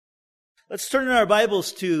Let's turn in our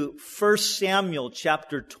Bibles to 1 Samuel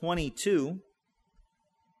chapter 22.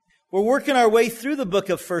 We're working our way through the book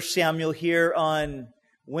of 1 Samuel here on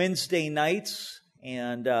Wednesday nights.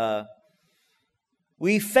 And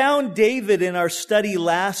we found David in our study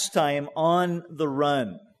last time on the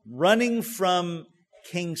run, running from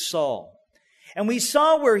King Saul. And we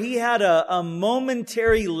saw where he had a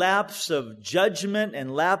momentary lapse of judgment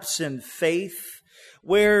and lapse in faith,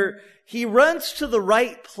 where he runs to the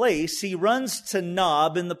right place. He runs to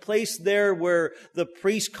Nob, in the place there where the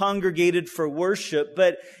priests congregated for worship.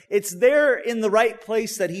 But it's there in the right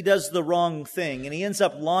place that he does the wrong thing. And he ends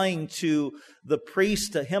up lying to the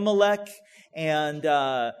priest Ahimelech and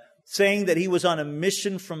saying that he was on a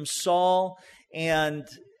mission from Saul. And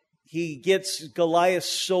he gets Goliath's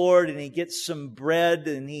sword and he gets some bread,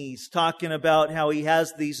 and he's talking about how he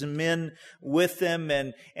has these men with him,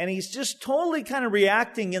 and he's just totally kind of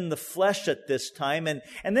reacting in the flesh at this time. And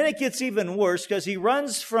then it gets even worse because he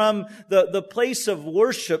runs from the place of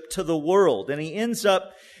worship to the world, and he ends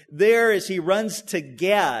up there as he runs to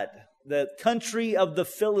Gad, the country of the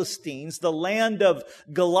Philistines, the land of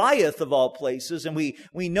Goliath of all places. And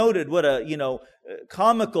we noted what a,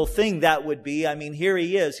 comical thing that would be. I mean, here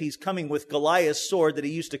he is. He's coming with Goliath's sword that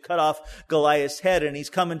he used to cut off Goliath's head, and he's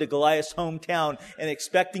coming to Goliath's hometown and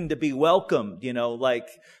expecting to be welcomed, like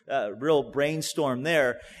a real brainstorm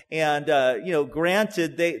there. And,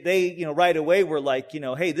 granted, they right away were like,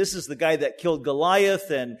 hey, this is the guy that killed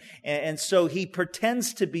Goliath. And so he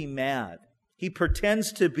pretends to be mad. He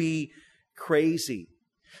pretends to be crazy.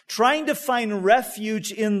 Trying to find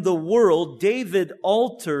refuge in the world, David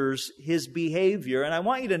alters his behavior. And I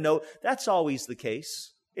want you to know that's always the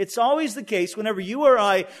case. It's always the case whenever you or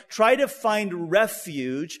I try to find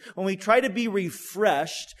refuge, when we try to be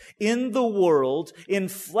refreshed in the world, in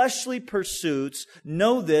fleshly pursuits,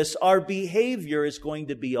 know this, our behavior is going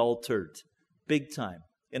to be altered big time.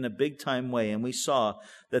 In a big time way. And we saw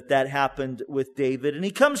that happened with David. And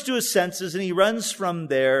he comes to his senses and he runs from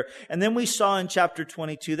there. And then we saw in chapter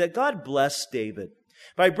 22 that God blessed David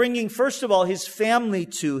by bringing, first of all, his family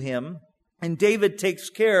to him. And David takes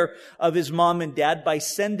care of his mom and dad by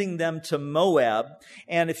sending them to Moab.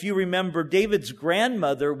 And if you remember, David's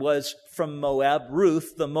grandmother was from Moab,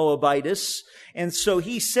 Ruth, the Moabitess. And so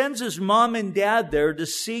he sends his mom and dad there to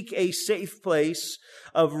seek a safe place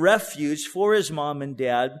of refuge for his mom and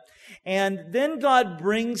dad. And then God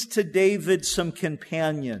brings to David some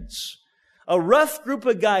companions. A rough group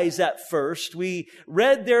of guys at first. We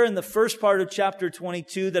read there in the first part of chapter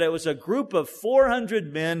 22 that it was a group of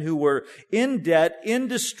 400 men who were in debt, in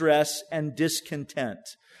distress, and discontent.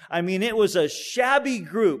 I mean, it was a shabby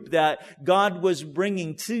group that God was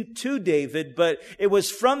bringing to David, but it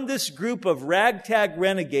was from this group of ragtag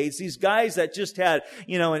renegades, these guys that just had,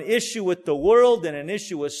 an issue with the world and an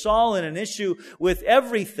issue with Saul and an issue with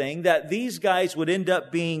everything, that these guys would end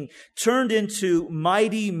up being turned into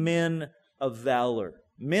mighty men of valor,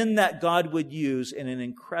 men that God would use in an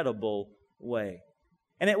incredible way.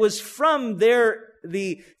 And it was from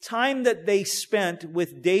the time that they spent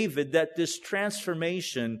with David that this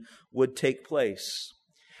transformation would take place.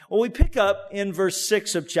 Well, we pick up in verse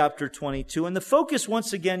 6 of chapter 22, and the focus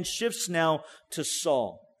once again shifts now to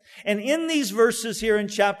Saul. And in these verses here in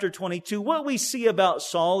chapter 22, what we see about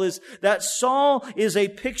Saul is that Saul is a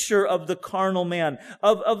picture of the carnal man,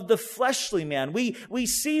 of the fleshly man. We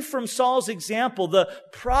see from Saul's example the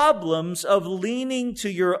problems of leaning to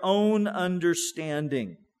your own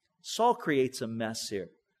understanding. Saul creates a mess here.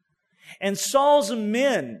 And Saul's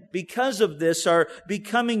men, because of this, are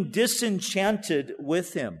becoming disenchanted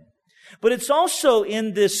with him. But it's also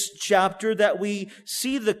in this chapter that we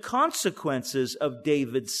see the consequences of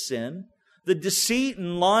David's sin, the deceit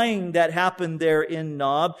and lying that happened there in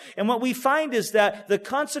Nob. And what we find is that the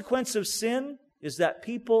consequence of sin is that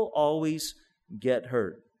people always get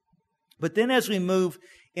hurt. But then as we move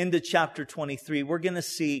into chapter 23, we're going to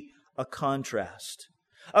see a contrast.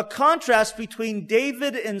 A contrast between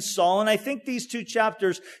David and Saul. And I think these two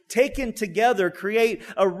chapters taken together create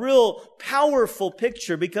a real powerful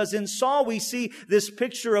picture, because in Saul we see this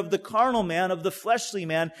picture of the carnal man, of the fleshly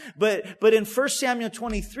man. But in 1 Samuel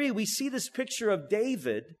 23 we see this picture of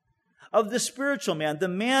David, of the spiritual man, the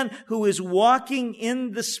man who is walking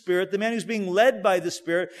in the Spirit, the man who's being led by the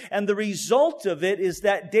Spirit. And the result of it is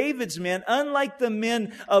that David's men, unlike the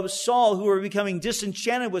men of Saul who are becoming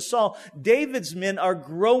disenchanted with Saul, David's men are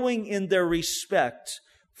growing in their respect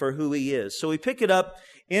for who he is. So we pick it up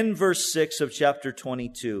in verse 6 of chapter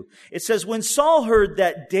 22. It says, "When Saul heard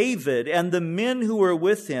that David and the men who were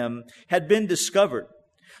with him had been discovered,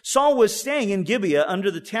 Saul was staying in Gibeah under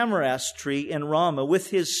the tamarisk tree in Ramah with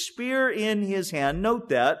his spear in his hand, note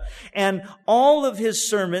that, and all of his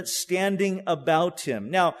servants standing about him.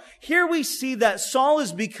 Now, here we see that Saul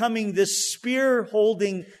is becoming this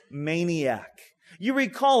spear-holding maniac. You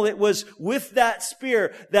recall it was with that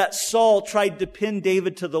spear that Saul tried to pin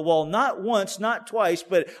David to the wall. Not once, not twice,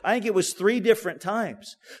 but I think it was 3 different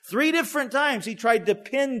times. 3 different times he tried to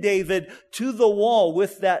pin David to the wall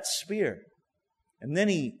with that spear. And then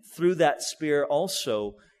he threw that spear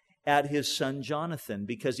also at his son Jonathan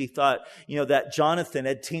because he thought, that Jonathan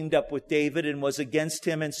had teamed up with David and was against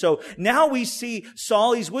him. And so now we see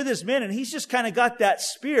Saul, he's with his men and he's just kind of got that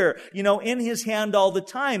spear, in his hand all the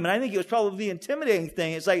time. And I think it was probably the intimidating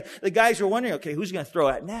thing. It's like the guys are wondering, okay, who's going to throw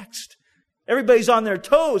it next? Everybody's on their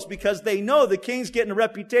toes because they know the king's getting a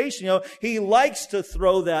reputation. He likes to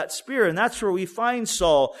throw that spear. And that's where we find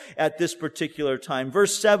Saul at this particular time.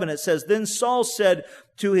 Verse 7, it says, Then Saul said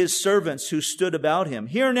to his servants who stood about him,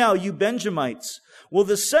 Hear now, you Benjamites, will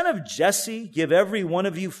the son of Jesse give every one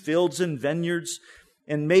of you fields and vineyards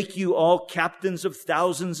and make you all captains of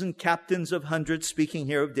thousands and captains of hundreds? Speaking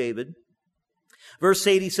here of David. Verse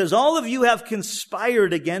 8, he says, All of you have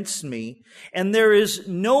conspired against me, and there is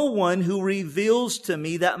no one who reveals to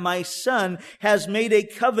me that my son has made a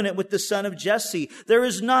covenant with the son of Jesse. There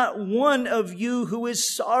is not one of you who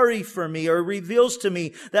is sorry for me or reveals to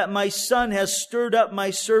me that my son has stirred up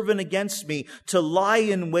my servant against me to lie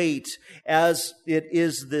in wait as it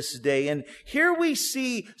is this day. And here we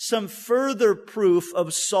see some further proof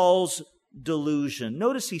of Saul's delusion.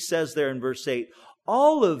 Notice he says there in verse 8,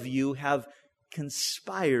 All of you have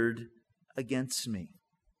conspired against me.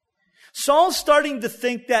 Saul's starting to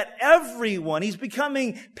think that everyone, he's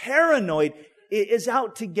becoming paranoid, is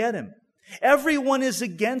out to get him. Everyone is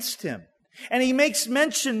against him. And he makes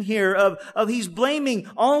mention here of he's blaming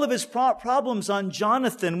all of his problems on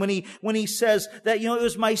Jonathan when he says that, it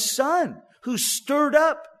was my son who stirred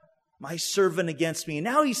up my servant against me. And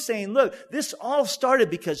now he's saying, look, this all started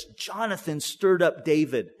because Jonathan stirred up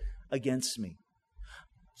David against me.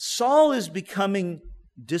 Saul is becoming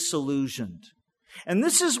disillusioned. And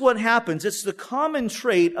this is what happens. It's the common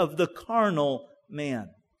trait of the carnal man,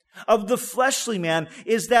 of the fleshly man,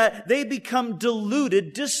 is that they become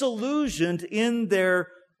deluded, disillusioned in their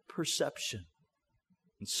perception.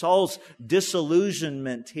 And Saul's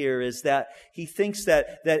disillusionment here is that he thinks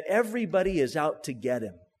that everybody is out to get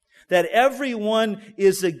him, that everyone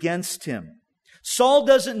is against him. Saul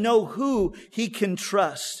doesn't know who he can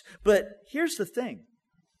trust. But here's the thing.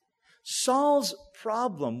 Saul's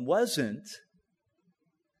problem wasn't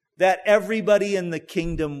that everybody in the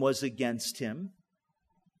kingdom was against him.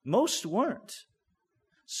 Most weren't.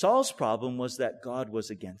 Saul's problem was that God was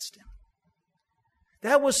against him.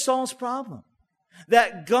 That was Saul's problem.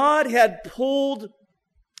 That God had pulled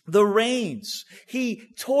the reins. He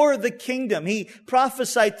tore the kingdom. He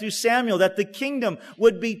prophesied through Samuel that the kingdom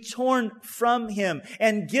would be torn from him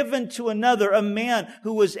and given to another, a man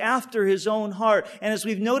who was after his own heart. And as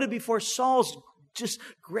we've noted before, Saul's just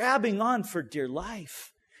grabbing on for dear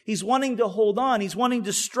life. He's wanting to hold on. He's wanting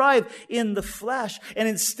to strive in the flesh. And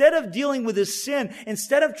instead of dealing with his sin,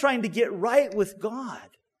 instead of trying to get right with God,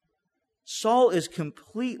 Saul is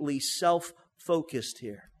completely self-focused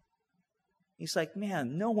here. He's like,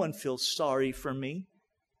 man, no one feels sorry for me.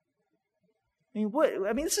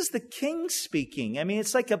 This is the king speaking.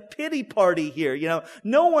 It's like a pity party here.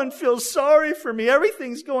 No one feels sorry for me.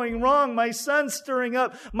 Everything's going wrong. My son's stirring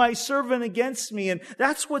up my servant against me. And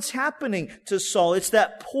that's what's happening to Saul. It's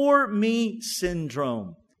that poor me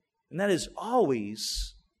syndrome. And that is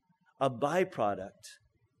always a byproduct,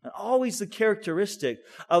 and always the characteristic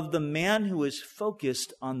of the man who is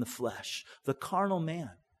focused on the flesh, the carnal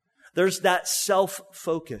man. There's that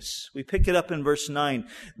self-focus. We pick it up in verse 9.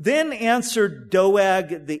 Then answered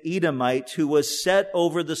Doeg the Edomite, who was set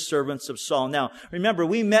over the servants of Saul. Now, remember,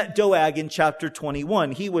 we met Doeg in chapter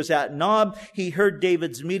 21. He was at Nob. He heard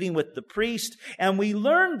David's meeting with the priest. And we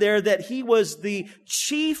learned there that he was the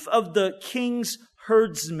chief of the king's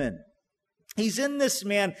herdsmen. He's in this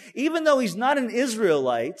man, even though he's not an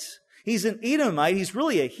Israelite, he's an Edomite. He's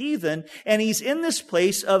really a heathen. And he's in this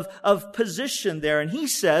place of position there. And he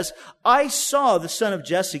says, I saw the son of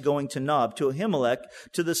Jesse going to Nob, to Ahimelech,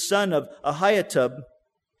 to the son of Ahitub.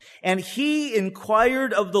 And he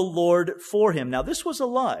inquired of the Lord for him. Now, this was a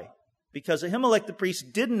lie, because Ahimelech the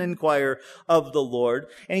priest didn't inquire of the Lord.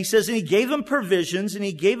 And he says, and he gave him provisions, and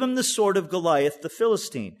he gave him the sword of Goliath the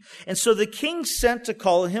Philistine. And so the king sent to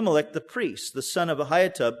call Ahimelech the priest, the son of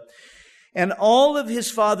Ahitub. and all of his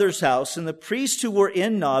father's house, and the priests who were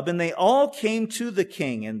in Nob, and they all came to the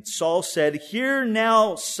king. And Saul said, "Hear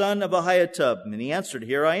now, son of Ahitub." And he answered,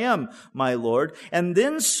 "Here I am, my lord." And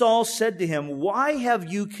then Saul said to him, "Why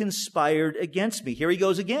have you conspired against me?" Here he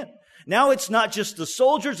goes again. Now it's not just the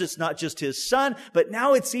soldiers, it's not just his son, but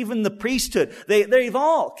now it's even the priesthood. They've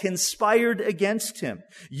all conspired against him.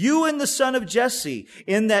 "You and the son of Jesse,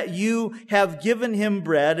 in that you have given him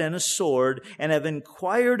bread and a sword, and have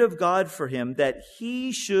inquired of God for him, that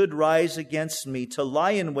he should rise against me to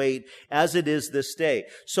lie in wait as it is this day."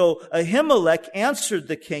 So Ahimelech answered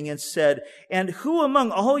the king and said, "And who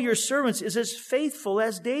among all your servants is as faithful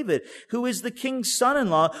as David, who is the king's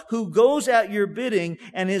son-in-law, who goes at your bidding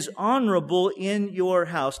and is honorable in your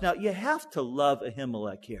house?" Now, you have to love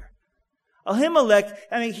Ahimelech here.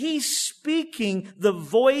 Ahimelech, he's speaking the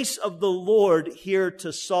voice of the Lord here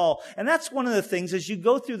to Saul. And that's one of the things as you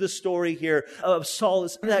go through the story here of Saul,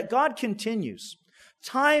 is that God continues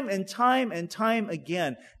time and time and time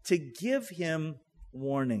again to give him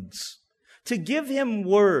warnings, to give him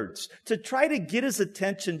words, to try to get his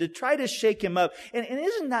attention, to try to shake him up. And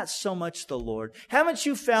isn't that so much the Lord? Haven't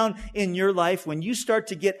you found in your life when you start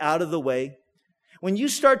to get out of the way, when you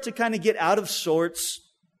start to kind of get out of sorts,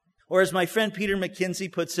 or as my friend Peter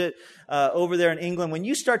McKenzie puts it over there in England, when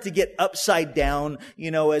you start to get upside down,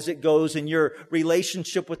 as it goes in your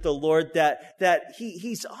relationship with the Lord, that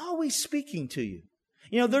He's always speaking to you.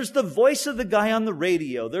 There's the voice of the guy on the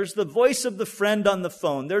radio. There's the voice of the friend on the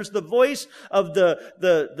phone. There's the voice of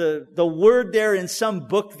the word there in some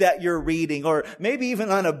book that you're reading, or maybe even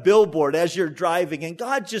on a billboard as you're driving. And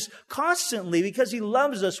God just constantly, because He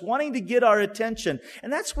loves us, wanting to get our attention.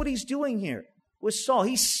 And that's what He's doing here with Saul.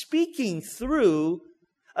 He's speaking through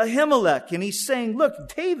Ahimelech, and he's saying, look,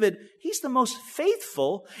 David, he's the most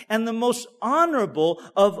faithful and the most honorable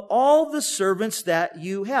of all the servants that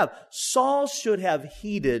you have. Saul should have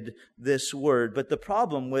heeded this word, but the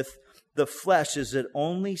problem with the flesh is it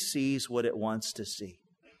only sees what it wants to see.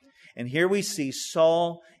 And here we see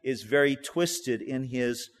Saul is very twisted in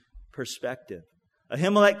his perspective.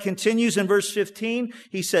 Ahimelech continues in verse 15.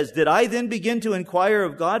 He says, "Did I then begin to inquire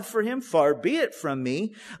of God for him? Far be it from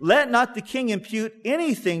me. Let not the king impute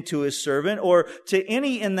anything to his servant or to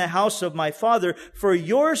any in the house of my father, for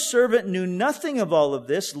your servant knew nothing of all of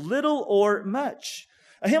this, little or much."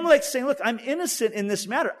 Ahimelech's saying, look, I'm innocent in this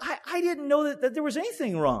matter. I didn't know that there was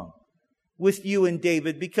anything wrong with you and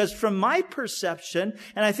David, because from my perception,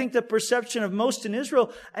 and I think the perception of most in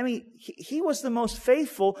Israel, he was the most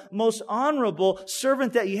faithful, most honorable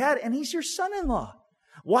servant that you had, and he's your son-in-law.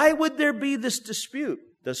 Why would there be this dispute?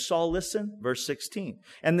 Does Saul listen? Verse 16.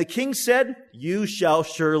 "And the king said, you shall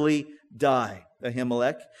surely die,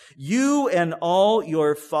 Ahimelech, you and all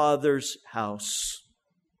your father's house."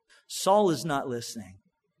 Saul is not listening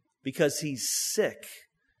because he's sick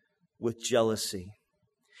with jealousy.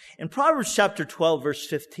 In Proverbs chapter 12, verse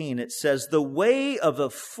 15, it says, "The way of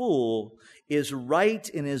a fool is right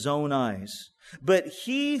in his own eyes, but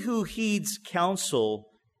he who heeds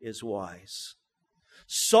counsel is wise."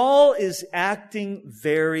 Saul is acting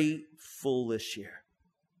very foolish here.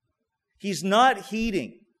 He's not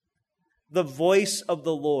heeding the voice of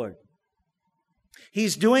the Lord.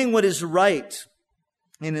 He's doing what is right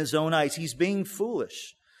in his own eyes. He's being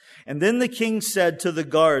foolish. And then the king said to the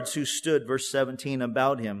guards who stood, verse 17,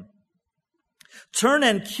 about him, "Turn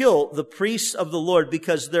and kill the priests of the Lord,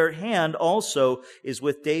 because their hand also is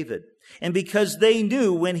with David, and because they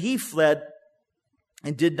knew when he fled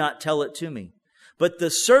and did not tell it to me. But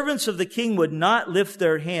the servants of the king would not lift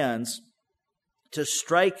their hands to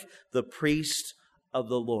strike the priest of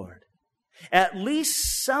the Lord." At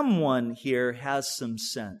least someone here has some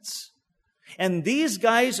sense. And these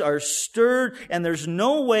guys are stirred, and there's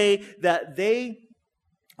no way that they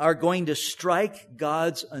are going to strike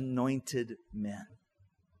God's anointed men.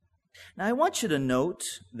 Now, I want you to note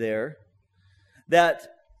there that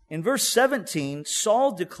in verse 17,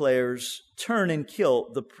 Saul declares, "Turn and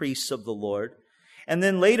kill the priests of the Lord." And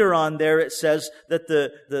then later on there, it says that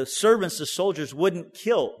the servants, the soldiers, wouldn't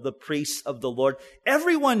kill the priests of the Lord.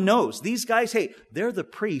 Everyone knows these guys, hey, they're the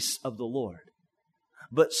priests of the Lord.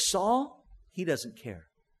 But Saul, he doesn't care.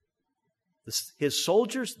 His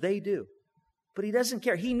soldiers, they do. But he doesn't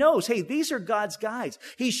care. He knows, hey, these are God's guys.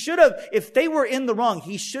 He should have, if they were in the wrong,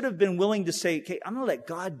 he should have been willing to say, okay, I'm going to let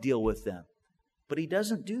God deal with them. But he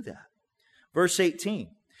doesn't do that. Verse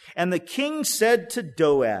 18, "And the king said to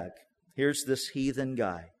Doeg," here's this heathen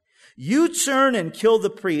guy, "You turn and kill the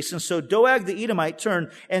priest." And so Doeg the Edomite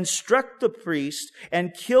turned and struck the priest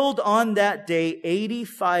and killed on that day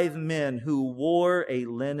 85 men who wore a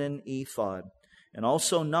linen ephod. and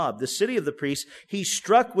also Nob, the city of the priests, he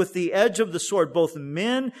struck with the edge of the sword both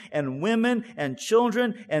men and women and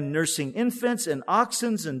children and nursing infants and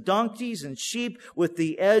oxen and donkeys and sheep with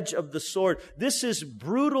the edge of the sword. This is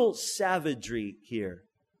brutal savagery here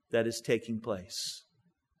that is taking place.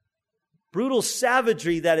 Brutal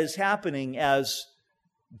savagery that is happening as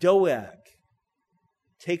Doeg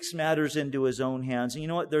takes matters into his own hands. And you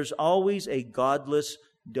know what? There's always a godless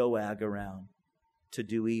Doeg around to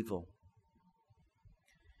do evil.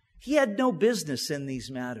 He had no business in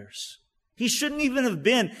these matters. He shouldn't even have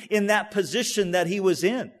been in that position that he was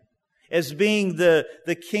in, as being the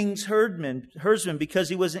king's herdsman, because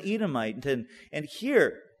he was an Edomite. And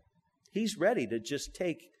here, he's ready to just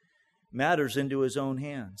take matters into his own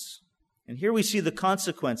hands. And here we see the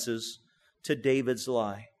consequences to David's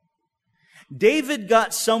lie. David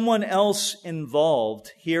got someone else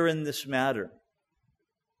involved here in this matter.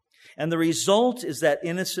 And the result is that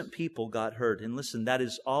innocent people got hurt. And listen, that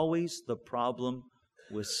is always the problem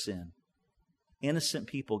with sin. Innocent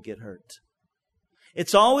people get hurt.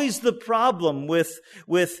 It's always the problem with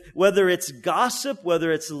whether it's gossip,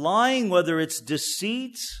 whether it's lying, whether it's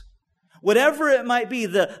deceit, whatever it might be.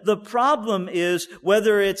 The problem is,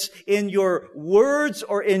 whether it's in your words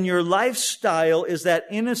or in your lifestyle, is that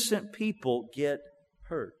innocent people get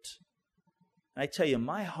hurt. And I tell you,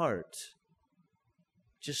 my heart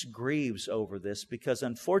just grieves over this, because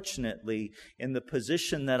unfortunately, in the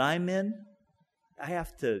position that I'm in, I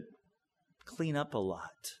have to clean up a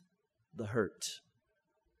lot, the hurt.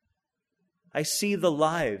 I see the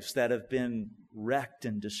lives that have been wrecked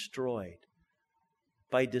and destroyed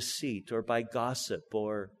by deceit or by gossip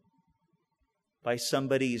or by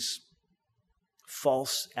somebody's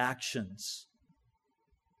false actions,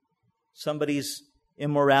 somebody's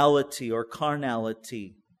immorality or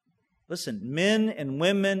carnality. Listen, men and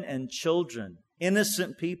women and children,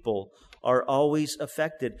 innocent people, are always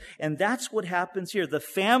affected. And that's what happens here. The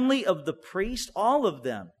family of the priest, all of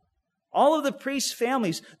them, all of the priest's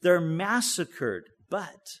families, they're massacred.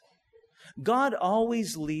 But God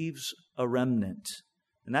always leaves a remnant.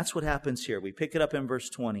 And that's what happens here. We pick it up in verse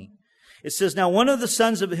 20. It says, "Now one of the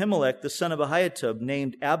sons of Ahimelech, the son of Ahitub,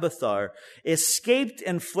 named Abiathar, escaped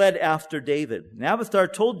and fled after David. And Abiathar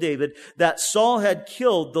told David that Saul had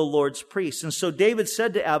killed the Lord's priest. And so David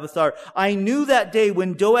said to Abiathar, 'I knew that day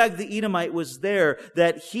when Doeg the Edomite was there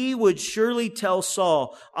that he would surely tell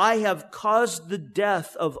Saul, I have caused the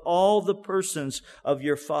death of all the persons of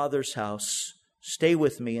your father's house. Stay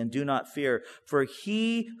with me and do not fear, for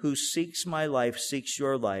he who seeks my life seeks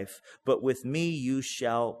your life, but with me you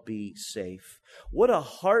shall be safe.'" What a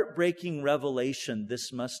heartbreaking revelation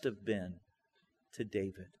this must have been to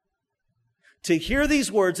David. To hear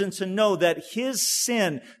these words and to know that his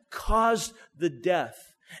sin caused the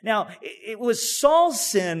death. Now, it was Saul's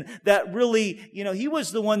sin that really, he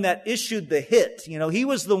was the one that issued the hit. He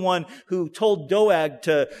was the one who told Doeg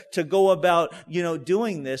to go about,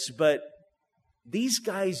 doing this, but these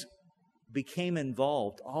guys became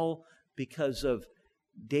involved all because of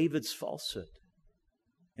David's falsehood.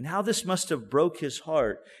 And how this must have broke his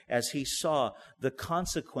heart as he saw the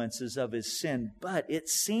consequences of his sin. But it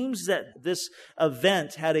seems that this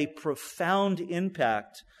event had a profound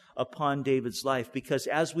impact upon David's life, because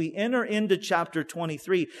as we enter into chapter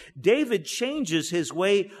 23, David changes his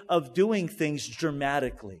way of doing things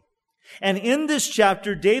dramatically. And in this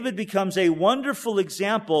chapter, David becomes a wonderful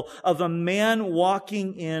example of a man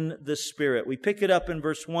walking in the Spirit. We pick it up in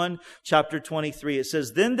verse 1, chapter 23. It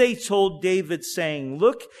says, "Then they told David, saying,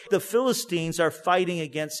 'Look, the Philistines are fighting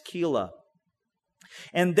against Keilah,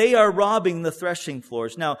 and they are robbing the threshing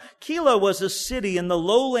floors.'" Now, Keilah was a city in the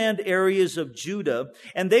lowland areas of Judah,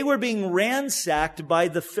 and they were being ransacked by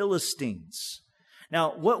the Philistines.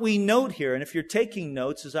 Now, what we note here, and if you're taking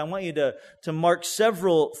notes, is I want you to mark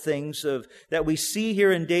several things that we see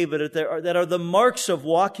here in David that are the marks of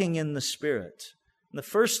walking in the Spirit. And the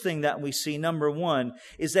first thing that we see, number one,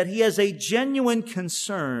 is that he has a genuine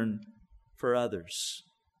concern for others.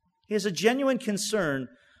 He has a genuine concern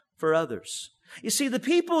for others. You see, the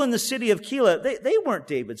people in the city of Keilah, they weren't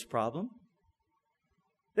David's problem.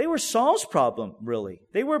 They were Saul's problem, really.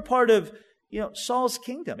 They were part of Saul's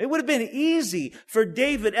kingdom. It would have been easy for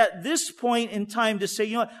David at this point in time to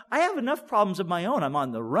say, I have enough problems of my own. I'm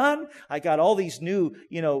on the run. I got all these new,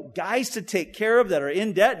 guys to take care of that are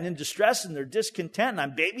in debt and in distress and they're discontent, and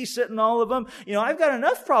I'm babysitting all of them. I've got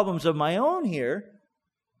enough problems of my own here.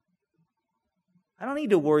 I don't need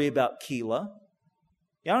to worry about Keilah.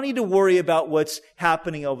 I don't need to worry about what's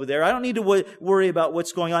happening over there. I don't need to worry about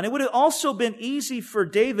what's going on. It would have also been easy for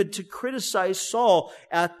David to criticize Saul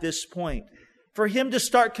at this point. for him to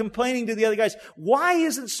start complaining to the other guys. Why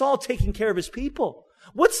isn't Saul taking care of his people?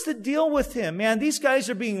 What's the deal with him? Man, these guys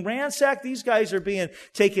are being ransacked. These guys are being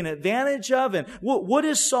taken advantage of. And what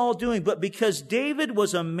is Saul doing? But because David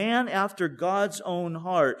was a man after God's own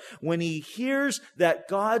heart, when he hears that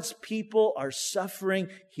God's people are suffering,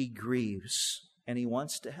 he grieves and he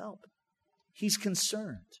wants to help. He's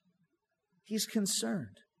concerned. He's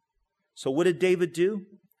concerned. So what did David do?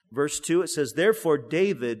 Verse 2, it says, "Therefore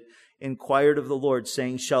David inquired of the Lord,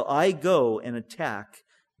 saying, Shall I go and attack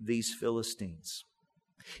these Philistines?"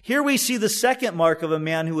 Here we see the second mark of a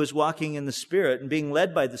man who is walking in the Spirit and being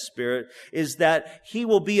led by the Spirit is that he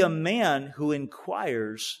will be a man who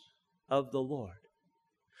inquires of the Lord.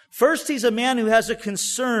 First, he's a man who has a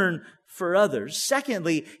concern for others.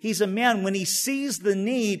 Secondly, he's a man, when he sees the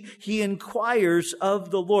need, he inquires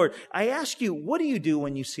of the Lord. I ask you, what do you do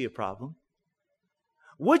when you see a problem?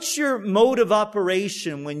 What's your mode of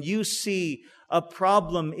operation when you see a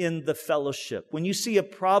problem in the fellowship, when you see a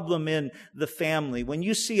problem in the family, when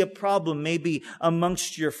you see a problem maybe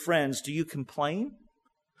amongst your friends? Do you complain?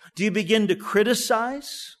 Do you begin to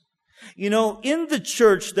criticize? You know, in the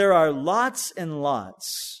church, there are lots and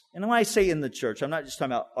lots. And when I say in the church, I'm not just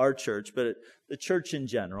talking about our church, but the church in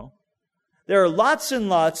general. There are lots and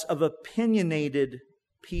lots of opinionated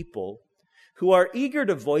people who are eager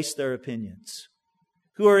to voice their opinions,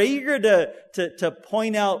 who are eager to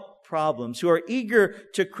point out problems, who are eager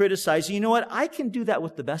to criticize. You know what? I can do that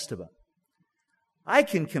with the best of them. I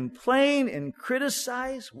can complain and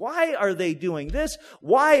criticize. Why are they doing this?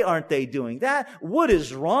 Why aren't they doing that? What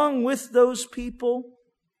is wrong with those people?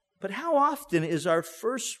 But how often is our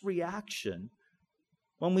first reaction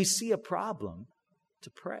when we see a problem to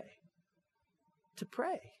pray? To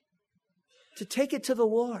pray. To take it to the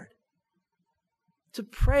Lord. To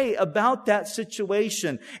pray about that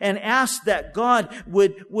situation and ask that God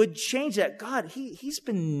would change that. God, He's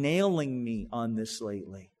been nailing me on this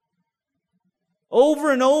lately.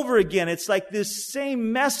 Over and over again, it's like this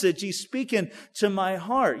same message. He's speaking to my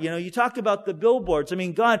heart. You know, you talk about the billboards. I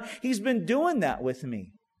mean, God, He's been doing that with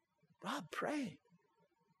me. Rob, pray.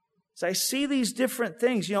 So I see these different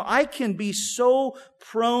things. You know, I can be so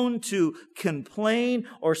prone to complain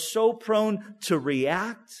or so prone to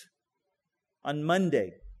react. On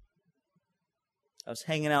Monday, I was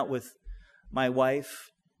hanging out with my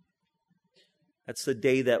wife. That's the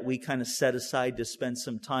day that we kind of set aside to spend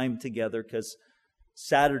some time together, because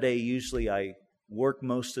Saturday, usually I work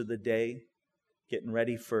most of the day, getting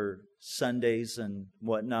ready for Sundays and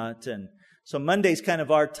whatnot. And so Monday's kind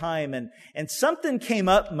of our time. And something came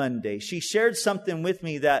up Monday. She shared something with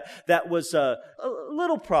me that was a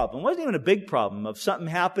little problem. It wasn't even a big problem, of something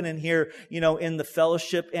happening here, you know, in the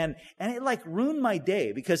fellowship. And it like ruined my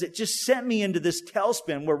day, because it just sent me into this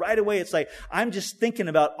tailspin where right away it's like, I'm just thinking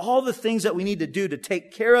about all the things that we need to do to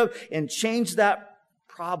take care of and change that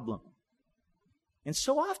problem. And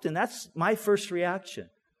so often that's my first reaction,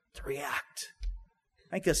 to react.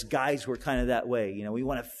 I think us guys were kind of that way. You know, we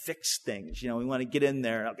want to fix things. You know, we want to get in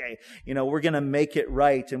there. Okay, you know, we're going to make it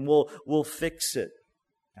right and we'll fix it.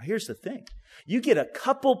 Now, here's the thing. You get a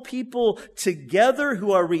couple people together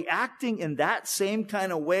who are reacting in that same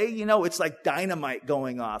kind of way, you know, it's like dynamite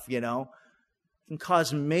going off, you know. It can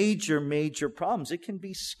cause major, major problems. It can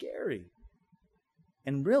be scary.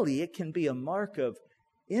 And really, it can be a mark of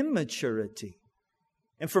immaturity.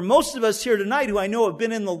 And for most of us here tonight who I know have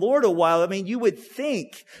been in the Lord a while, I mean, you would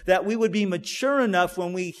think that we would be mature enough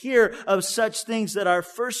when we hear of such things that our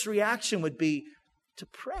first reaction would be to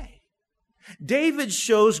pray. David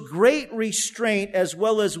shows great restraint as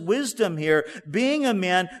well as wisdom here, being a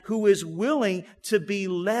man who is willing to be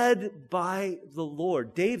led by the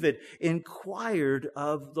Lord. David inquired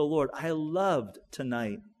of the Lord. I loved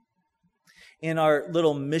tonight in our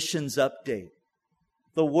little missions update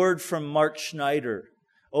the word from Mark Schneider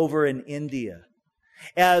over in India.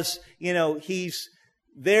 As, you know, he's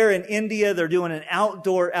there in India, they're doing an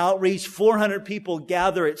outdoor outreach. 400 people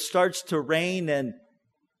gather. It starts to rain, and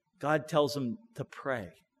God tells him to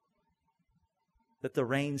pray that the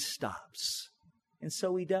rain stops. And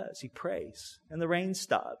so he does. He prays, and the rain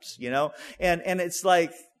stops, you know. And it's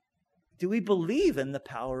like, do we believe in the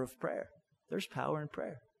power of prayer? There's power in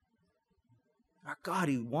prayer. Our God,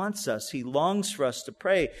 He wants us. He longs for us to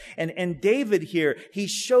pray. And David here, he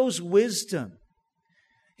shows wisdom.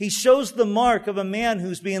 He shows the mark of a man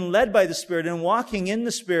who's being led by the Spirit and walking in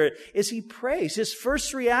the Spirit is he prays. His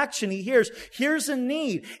first reaction he here's a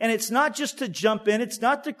need. And it's not just to jump in. It's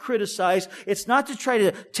not to criticize. It's not to try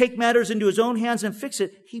to take matters into his own hands and fix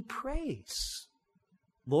it. He prays.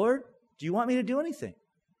 Lord, do you want me to do anything?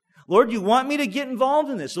 Lord, you want me to get involved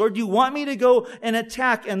in this? Lord, you want me to go and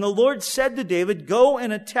attack? And the Lord said to David, go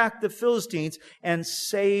and attack the Philistines and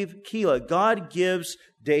save Keilah. God gives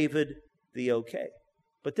David the okay.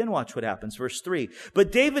 But then watch what happens. Verse 3.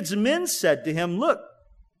 But David's men said to him, look,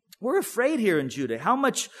 we're afraid here in Judah. How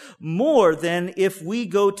much more then if we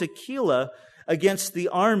go to Keilah against the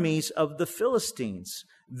armies of the Philistines?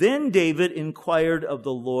 Then David inquired of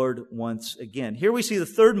the Lord once again. Here we see the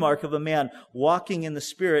third mark of a man walking in the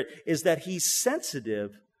Spirit is that he's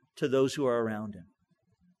sensitive to those who are around him.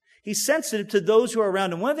 He's sensitive to those who are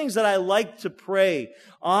around him. One of the things that I like to pray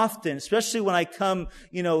often, especially when I come,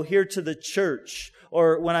 here to the church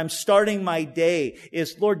or when I'm starting my day,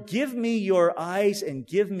 is, Lord, give me your eyes and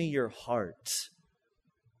give me your heart.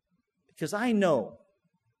 Because I know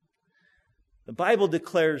the Bible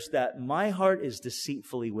declares that my heart is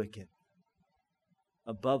deceitfully wicked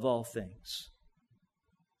above all things.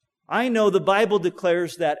 I know the Bible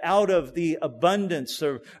declares that out of the abundance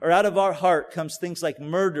or out of our heart comes things like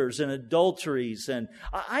murders and adulteries. And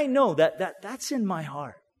I know that's in my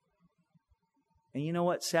heart. And you know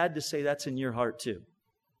what? Sad to say, that's in your heart too.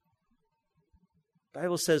 The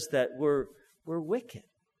Bible says that we're wicked.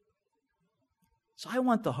 So I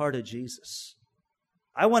want the heart of Jesus.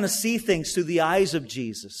 I want to see things through the eyes of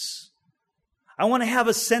Jesus. I want to have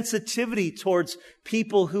a sensitivity towards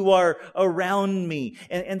people who are around me.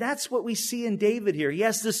 And that's what we see in David here. He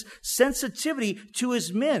has this sensitivity to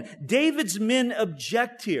his men. David's men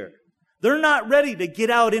object here. They're not ready to get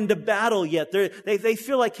out into battle yet. They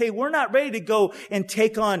feel like, hey, we're not ready to go and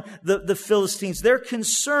take on the Philistines. They're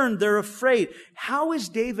concerned. They're afraid. How is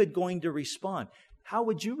David going to respond? How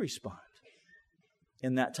would you respond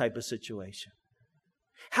in that type of situation?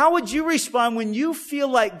 How would you respond when you feel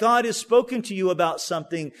like God has spoken to you about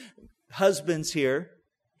something, husbands here,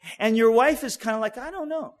 and your wife is kind of like, I don't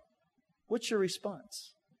know. What's your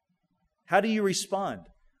response? How do you respond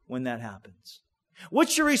when that happens?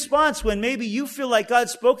 What's your response when maybe you feel like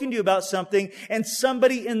God's spoken to you about something and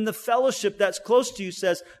somebody in the fellowship that's close to you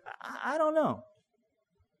says, I don't know.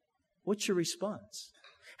 What's your response?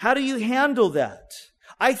 How do you handle that?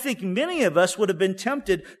 I think many of us would have been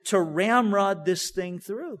tempted to ramrod this thing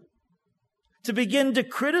through, to begin to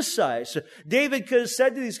criticize. David could have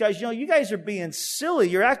said to these guys, you guys are being silly.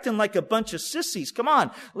 You're acting like a bunch of sissies. Come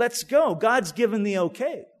on, let's go. God's given the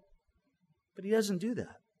okay. But he doesn't do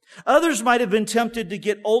that. Others might have been tempted to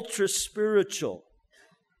get ultra spiritual.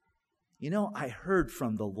 I heard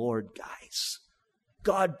from the Lord, guys.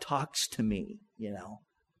 God talks to me,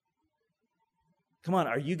 Come on,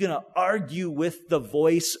 are you going to argue with the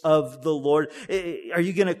voice of the Lord? Are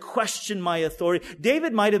you going to question my authority?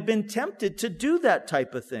 David might have been tempted to do that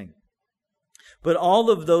type of thing. But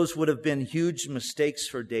all of those would have been huge mistakes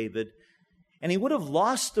for David. And he would have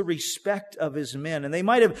lost the respect of his men. And they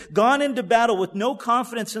might have gone into battle with no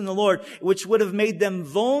confidence in the Lord, which would have made them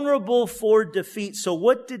vulnerable for defeat. So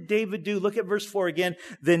what did David do? Look at verse 4 again.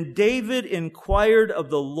 Then David inquired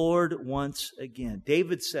of the Lord once again.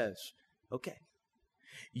 David says, okay,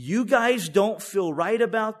 you guys don't feel right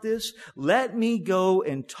about this. Let me go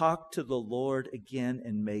and talk to the Lord again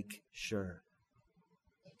and make sure.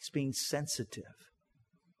 He's being sensitive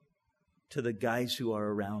to the guys who are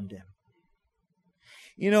around him.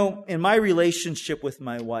 In my relationship with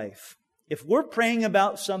my wife, if we're praying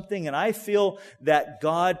about something and I feel that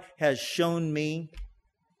God has shown me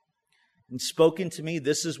and spoken to me,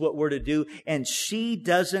 this is what we're to do, and she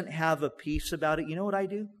doesn't have a peace about it, you know what I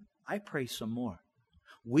do? I pray some more.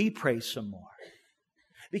 We pray some more.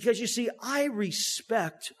 Because you see, I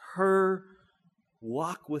respect her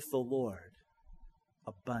walk with the Lord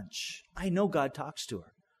a bunch. I know God talks to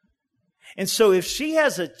her. And so if she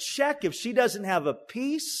has a check, if she doesn't have a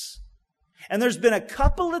peace, and there's been a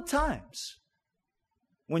couple of times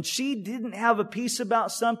when she didn't have a peace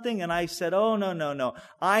about something and I said, oh, no,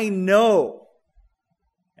 I know.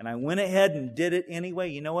 And I went ahead and did it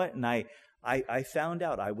anyway. You know what? And I found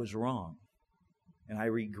out I was wrong. And I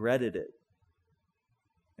regretted it.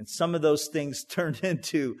 And some of those things turned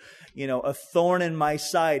into, a thorn in my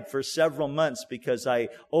side for several months because I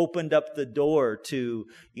opened up the door to,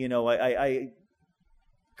 I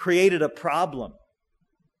created a problem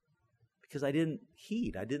because I didn't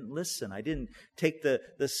heed. I didn't listen. I didn't take the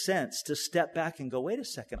sense to step back and go, wait a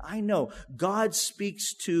second. I know God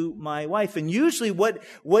speaks to my wife. And usually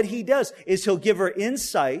what he does is he'll give her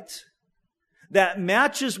insight that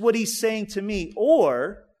matches what he's saying to me,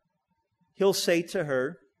 or he'll say to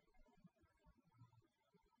her,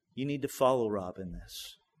 you need to follow Rob in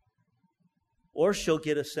this. Or she'll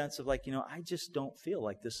get a sense of like, I just don't feel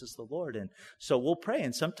like this is the Lord. And so we'll pray.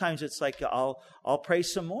 And sometimes it's like, I'll pray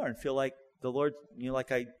some more and feel like the Lord,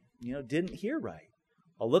 like I didn't hear right.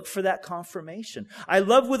 I'll look for that confirmation. I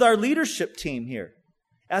love with our leadership team here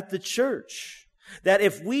at the church that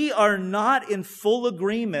if we are not in full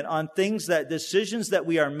agreement on decisions that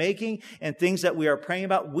we are making and things that we are praying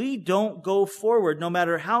about, we don't go forward no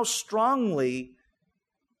matter how strongly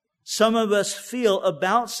some of us feel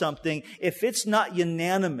about something. If it's not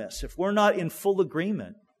unanimous, if we're not in full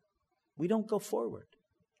agreement, we don't go forward.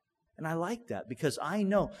 And I like that because I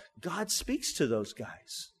know God speaks to those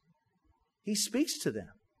guys. He speaks to them.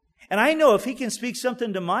 And I know if He can speak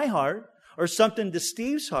something to my heart or something to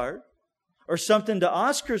Steve's heart or something to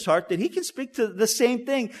Oscar's heart, that He can speak to the same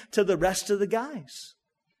thing to the rest of the guys.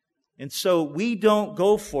 And so we don't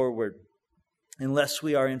go forward unless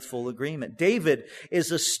we are in full agreement. David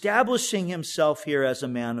is establishing himself here as a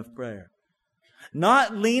man of prayer.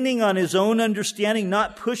 Not leaning on his own understanding,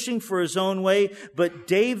 not pushing for his own way, but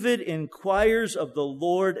David inquires of the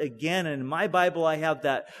Lord again. And in my Bible, I have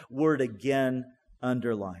that word again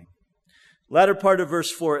underlined. Latter part of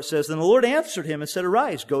verse 4, it says, "Then the Lord answered him and said,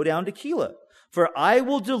 Arise, go down to Keilah, for I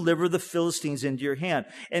will deliver the Philistines into your hand.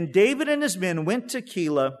 And David and his men went to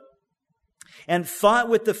Keilah and fought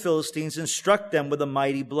with the Philistines and struck them with a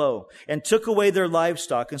mighty blow and took away their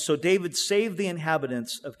livestock. And so David saved the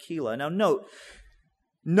inhabitants of Keilah." Now note,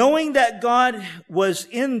 knowing that God was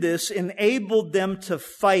in this enabled them to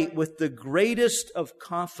fight with the greatest of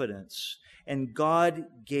confidence, and God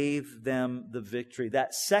gave them the victory.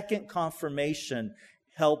 That second confirmation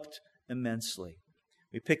helped immensely.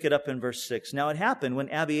 We pick it up in verse 6. "Now it happened when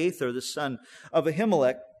Abiathar, the son of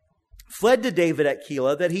Ahimelech, fled to David at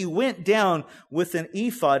Keilah, that he went down with an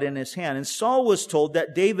ephod in his hand. And Saul was told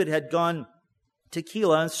that David had gone to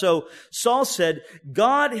Keilah. And so Saul said,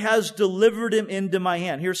 God has delivered him into my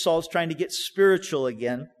hand." Here Saul's trying to get spiritual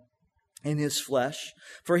again in his flesh.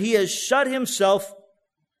 "For he has shut himself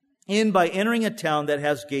in by entering a town that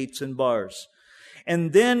has gates and bars."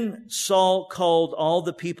 And then Saul called all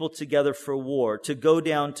the people together for war to go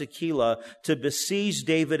down to Keilah to besiege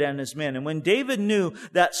David and his men. And when David knew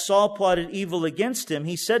that Saul plotted evil against him,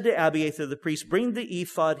 he said to Abiathar the priest, "Bring the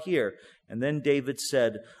ephod here." And then David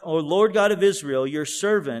said, "O Lord God of Israel, your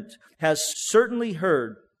servant has certainly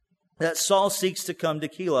heard that Saul seeks to come to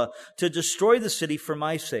Keilah to destroy the city for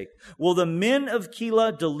my sake. Will the men of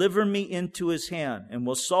Keilah deliver me into his hand? And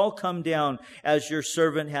will Saul come down as your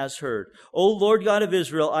servant has heard? O Lord God of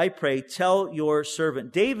Israel, I pray, tell your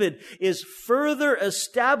servant." David is further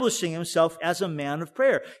establishing himself as a man of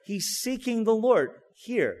prayer. He's seeking the Lord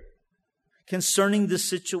here concerning this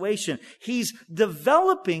situation. He's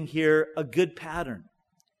developing here a good pattern.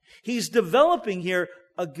 He's developing here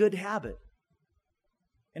a good habit.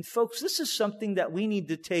 And folks, this is something that we need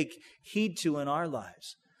to take heed to in our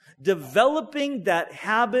lives. Developing that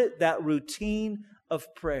habit, that routine of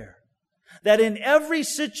prayer. That in every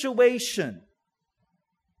situation,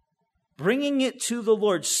 bringing it to the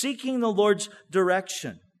Lord, seeking the Lord's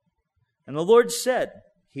direction. And the Lord said,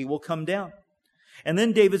 He will come down. And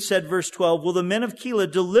then David said, verse 12, "Will the men of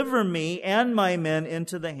Keilah deliver me and my men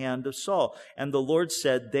into the hand of Saul?" And the Lord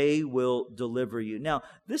said, "They will deliver you." Now,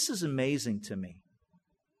 this is amazing to me.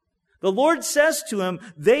 The Lord says to him,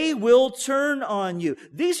 "They will turn on you."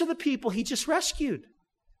 These are the people he just rescued.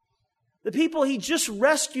 The people he just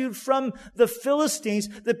rescued from the Philistines,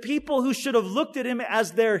 the people who should have looked at him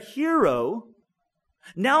as their hero.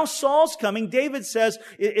 Now Saul's coming. David says,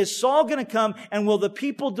 "Is Saul going to come? And will the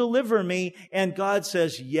people deliver me?" And God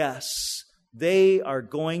says, "Yes, they are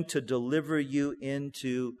going to deliver you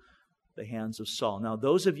into the hands of Saul." Now,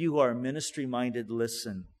 those of you who are ministry-minded,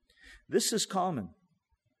 listen. This is common.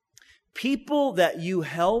 People that you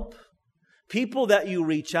help, people that you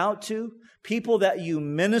reach out to, people that you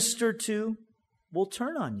minister to will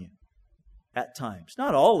turn on you at times.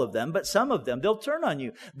 Not all of them, but some of them. They'll turn on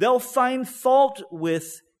you. They'll find fault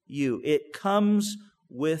with you. It comes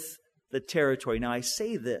with the territory. Now, I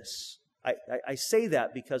say this. I say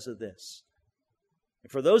that because of this.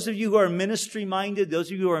 For those of you who are ministry-minded,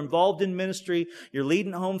 those of you who are involved in ministry, you're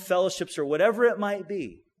leading home fellowships or whatever it might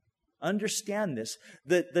be, understand this.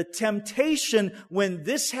 The temptation when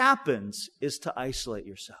this happens is to isolate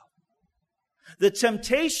yourself. The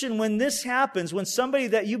temptation when this happens, when somebody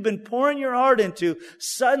that you've been pouring your heart into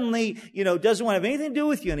suddenly, doesn't want to have anything to do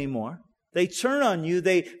with you anymore. They turn on you.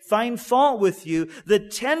 They find fault with you. The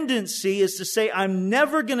tendency is to say, "I'm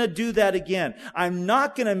never going to do that again. I'm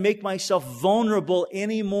not going to make myself vulnerable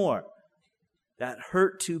anymore. That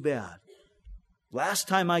hurt too bad. Last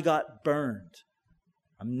time I got burned.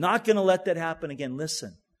 I'm not going to let that happen again."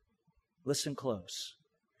 Listen close.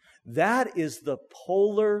 That is the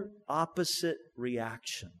polar opposite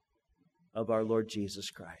reaction of our Lord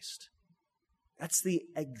Jesus Christ. That's the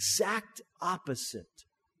exact opposite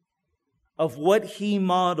of what He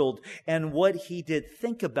modeled and what He did.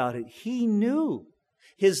 Think about it. He knew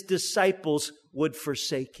His disciples would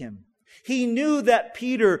forsake Him. He knew that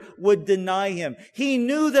Peter would deny Him. He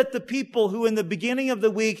knew that the people who in the beginning of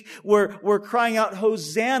the week were crying out,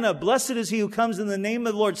 Hosanna, blessed is He who comes in the name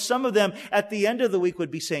of the Lord. Some of them at the end of the week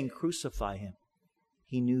would be saying, crucify Him.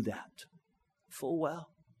 He knew that full well.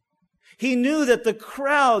 He knew that the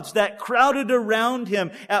crowds that crowded around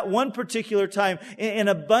Him at one particular time in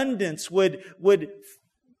abundance would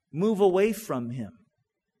move away from Him.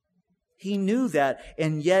 He knew that,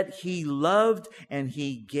 and yet He loved and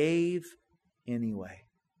He gave anyway.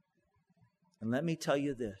 And let me tell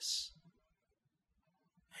you this.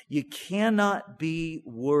 You cannot be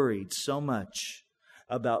worried so much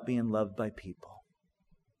about being loved by people.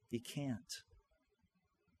 You can't.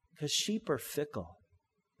 Because sheep are fickle.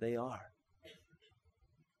 They are.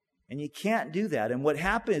 And you can't do that. And what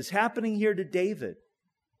is happening here to David,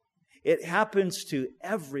 it happens to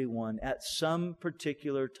everyone at some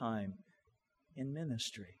particular time in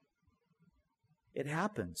ministry. It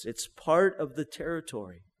happens. It's part of the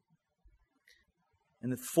territory.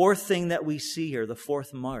 And the fourth thing that we see here, the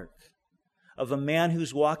fourth mark of a man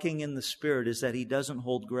who's walking in the Spirit, is that he doesn't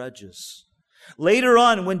hold grudges. Later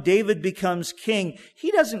on, when David becomes king,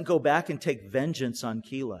 he doesn't go back and take vengeance on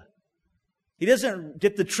Keilah. He doesn't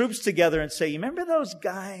get the troops together and say, you remember those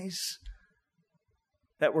guys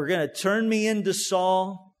that were going to turn me into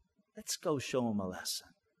Saul? Let's go show them a lesson.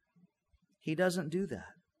 He doesn't do that.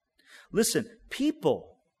 Listen,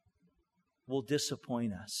 people will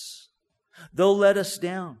disappoint us. They'll let us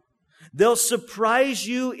down. They'll surprise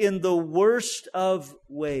you in the worst of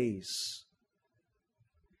ways.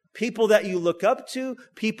 People that you look up to,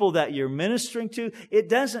 people that you're ministering to, it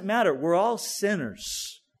doesn't matter. We're all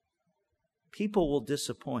sinners. People will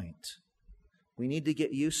disappoint. We need to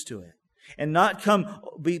get used to it and not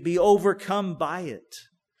be overcome by it.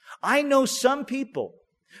 I know some people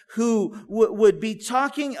who would be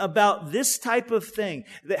talking about this type of thing,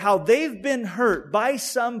 that how they've been hurt by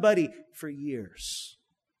somebody for years.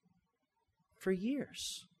 For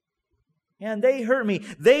years. And they hurt me.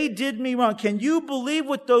 They did me wrong. Can you believe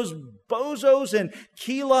what those bozos and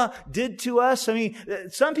Keilah did to us? I mean,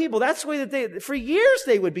 some people, that's the way that for years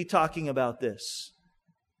they would be talking about this.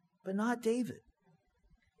 But not David.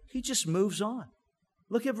 He just moves on.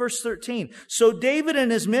 Look at verse 13. So David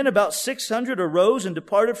and his men, about 600, arose and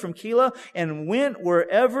departed from Keilah and went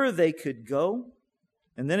wherever they could go.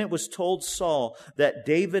 And then it was told Saul that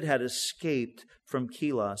David had escaped from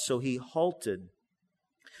Keilah. So he halted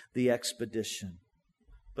the expedition,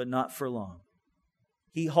 but not for long.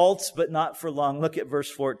 He halts, but not for long. Look at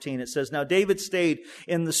verse 14. It says, Now David stayed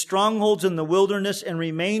in the strongholds in the wilderness and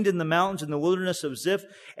remained in the mountains in the wilderness of Ziph,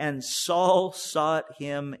 and Saul sought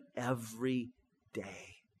him every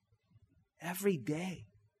day. Every day.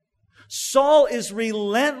 Saul is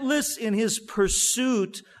relentless in his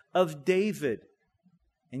pursuit of David.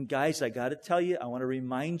 And guys, I got to tell you, I want to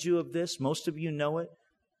remind you of this. Most of you know it.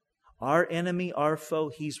 Our enemy, our foe,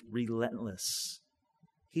 he's relentless.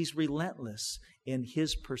 He's relentless in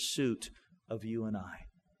his pursuit of you and I.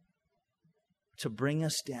 To bring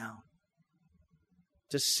us down.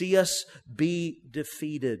 To see us be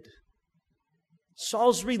defeated.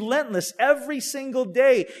 Saul's relentless. Every single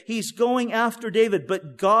day he's going after David.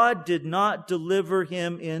 But God did not deliver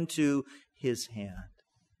him into his hand.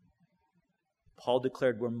 Paul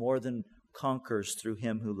declared we're more than conquerors through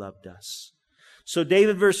Him who loved us. So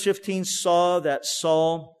David, verse 15, saw that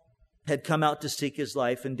Saul had come out to seek his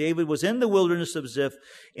life, and David was in the wilderness of Ziph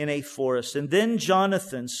in a forest. And then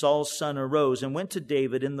Jonathan, Saul's son, arose and went to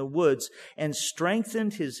David in the woods and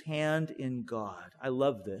strengthened his hand in God. I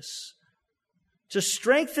love this. To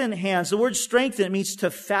strengthen hands, the word strengthen, it means to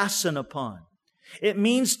fasten upon. It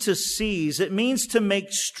means to seize. It means to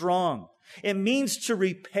make strong. It means to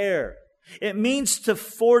repair. It means to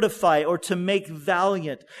fortify or to make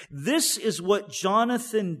valiant. This is what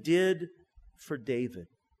Jonathan did for David.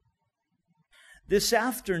 This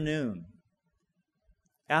afternoon,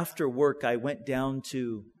 after work, I went down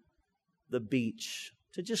to the beach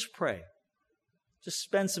to just pray. Just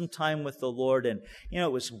spend some time with the Lord. And,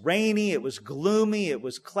 it was rainy, it was gloomy, it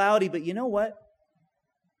was cloudy. But you know what?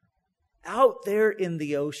 Out there in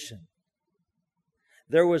the ocean,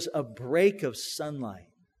 there was a break of sunlight.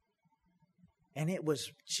 And it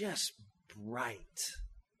was just bright.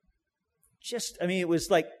 It was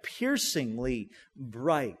like piercingly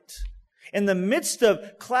bright. In the midst of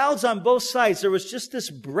clouds on both sides, there was just this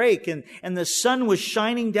break, and the sun was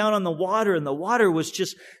shining down on the water, and the water was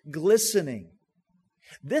just glistening.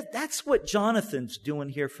 That's what Jonathan's doing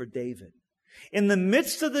here for David. In the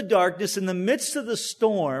midst of the darkness, in the midst of the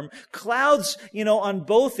storm, clouds, on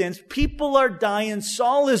both ends, people are dying.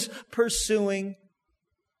 Saul is pursuing.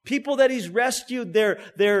 People that he's rescued,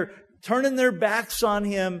 they're turning their backs on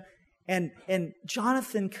him. And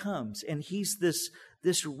Jonathan comes, and he's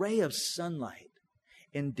this ray of sunlight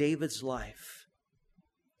in David's life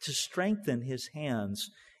to strengthen his hands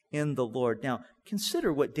in the Lord. Now,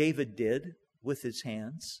 consider what David did with his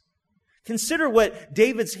hands. Consider what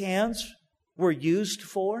David's hands were used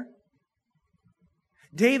for.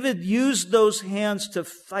 David used those hands to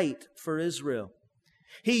fight for Israel.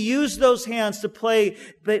 He used those hands to play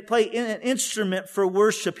an instrument for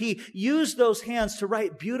worship. He used those hands to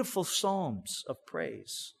write beautiful psalms of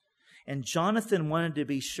praise. And Jonathan wanted to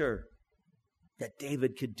be sure that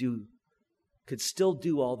David could still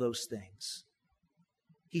do all those things.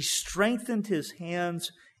 He strengthened his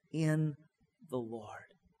hands in the Lord.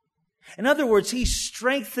 In other words, he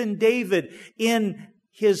strengthened David in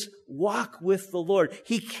his walk with the Lord.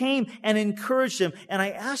 He came and encouraged him. And I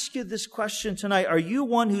ask you this question tonight. Are you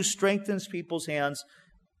one who strengthens people's hands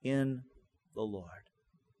in the Lord?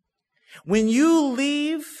 When you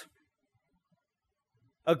leave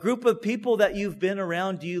a group of people that you've been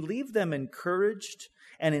around, do you leave them encouraged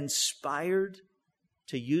and inspired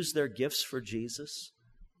to use their gifts for Jesus?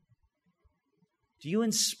 Do you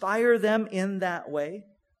inspire them in that way?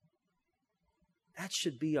 That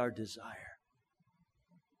should be our desire.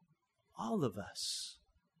 All of us.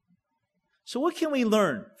 So what can we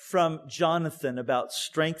learn from Jonathan about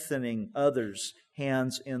strengthening others'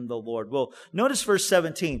 hands in the Lord? Well, notice verse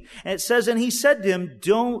 17. And it says, "And he said to him,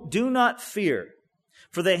 do not fear,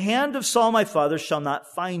 for the hand of Saul my father shall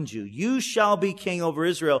not find you. You shall be king over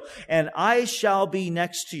Israel, and I shall be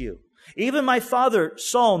next to you. Even my father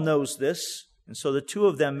Saul knows this." And so the two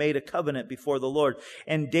of them made a covenant before the Lord.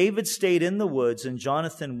 And David stayed in the woods, and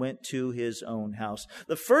Jonathan went to his own house.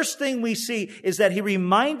 The first thing we see is that he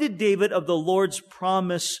reminded David of the Lord's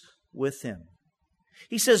promise with him.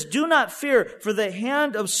 He says, "Do not fear, for the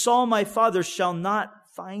hand of Saul my father shall not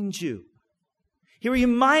find you." He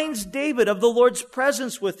reminds David of the Lord's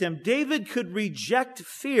presence with him. David could reject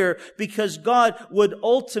fear because God would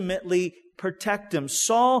ultimately protect him.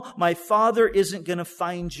 Saul, my father, isn't going to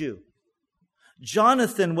find you.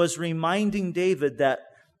 Jonathan was reminding David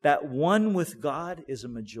that one with God is a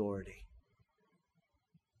majority.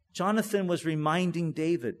 Jonathan was reminding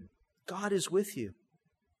David, God is with you.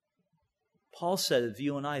 Paul said of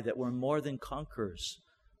you and I that we're more than conquerors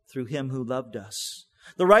through Him who loved us.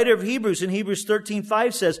 The writer of Hebrews in Hebrews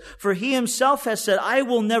 13:5 says, "For He Himself has said, I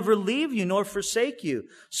will never leave you nor forsake you.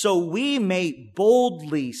 So we may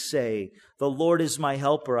boldly say, the Lord is my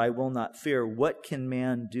helper, I will not fear. What can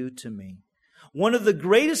man do to me?" One of the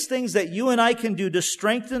greatest things that you and I can do to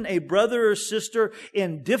strengthen a brother or sister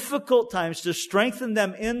in difficult times, to strengthen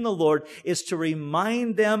them in the Lord, is to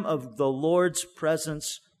remind them of the Lord's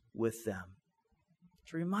presence with them.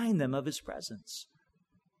 To remind them of His presence.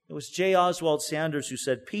 It was J. Oswald Sanders who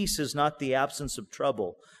said, "Peace is not the absence of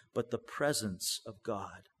trouble, but the presence of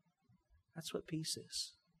God." That's what peace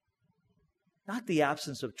is. Not the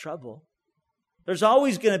absence of trouble. There's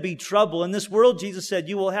always going to be trouble. In this world, Jesus said,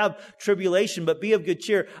 you will have tribulation, but be of good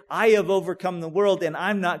cheer. I have overcome the world, and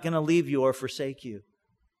I'm not going to leave you or forsake you.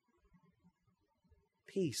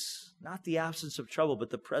 Peace, not the absence of trouble, but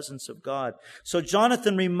the presence of God. So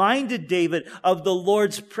Jonathan reminded David of the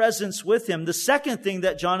Lord's presence with him. The second thing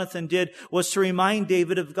that Jonathan did was to remind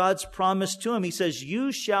David of God's promise to him. He says,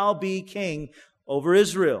 "You shall be king over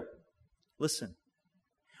Israel." Listen,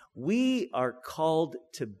 we are called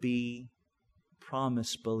to be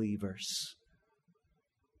promise believers.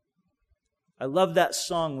 I love that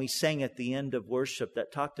song we sang at the end of worship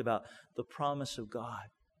that talked about the promise of God.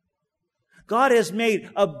 God has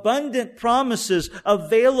made abundant promises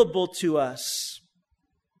available to us.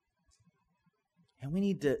 And we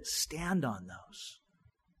need to stand on those.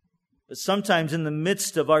 But sometimes in the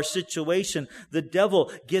midst of our situation, the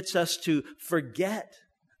devil gets us to forget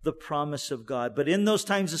the promise of God. But in those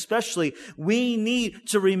times especially, we need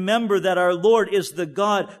to remember that our Lord is the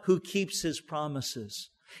God who keeps His promises.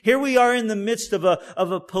 Here we are in the midst of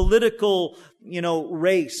a political,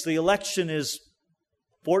 race. The election is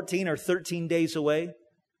 14 or 13 days away.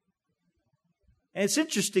 And it's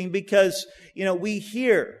interesting because, we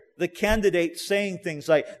hear the candidates saying things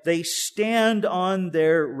like, they stand on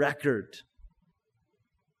their record.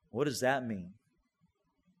 What does that mean?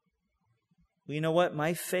 Well, you know what?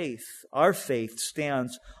 Our faith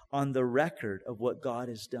stands on the record of what God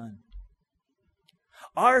has done.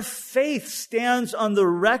 Our faith stands on the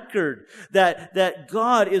record that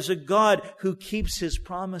God is a God who keeps His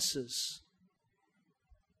promises.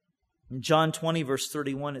 In John 20, verse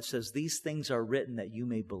 31, it says, "These things are written that you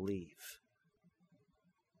may believe."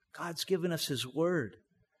 God's given us His Word.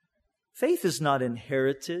 Faith is not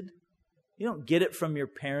inherited. You don't get it from your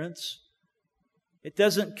parents. It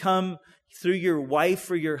doesn't come through your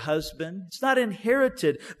wife or your husband. It's not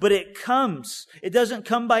inherited, but it comes. It doesn't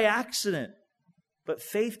come by accident. But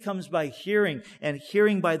faith comes by hearing, and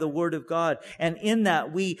hearing by the Word of God. And in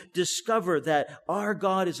that we discover that our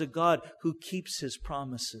God is a God who keeps His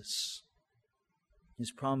promises.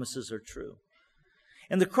 His promises are true.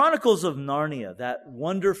 In the Chronicles of Narnia, that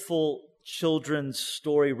wonderful children's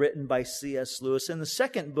story written by C.S. Lewis, in the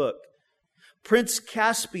second book, Prince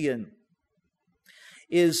Caspian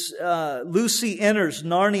Lucy enters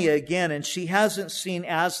Narnia again, and she hasn't seen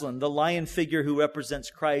Aslan, the lion figure who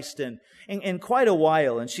represents Christ, in quite a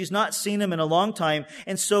while, and she's not seen him in a long time.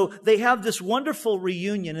 And so they have this wonderful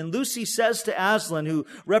reunion, and Lucy says to Aslan, who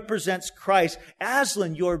represents Christ,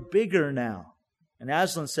 "Aslan, you're bigger now." And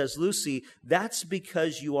Aslan says, "Lucy, that's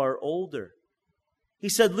because you are older." He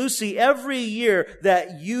said, "Lucy, every year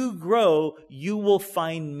that you grow, you will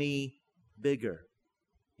find me bigger."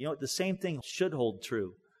 You know, the same thing should hold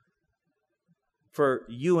true for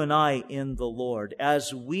you and I in the Lord.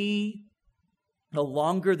 The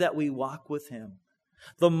longer that we walk with Him,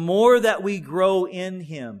 the more that we grow in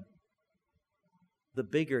Him, the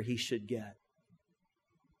bigger He should get.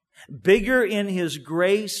 Bigger in His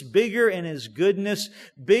grace, bigger in His goodness,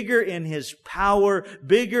 bigger in His power,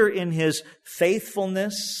 bigger in His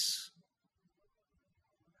faithfulness.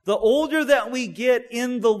 The older that we get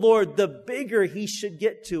in the Lord, the bigger He should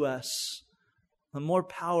get to us. The more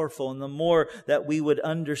powerful, and the more that we would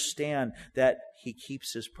understand that He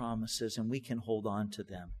keeps His promises and we can hold on to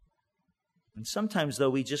them. And sometimes, though,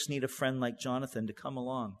 we just need a friend like Jonathan to come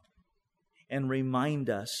along and remind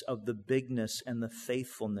us of the bigness and the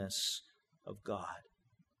faithfulness of God.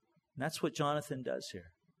 And that's what Jonathan does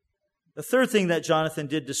here. The third thing that Jonathan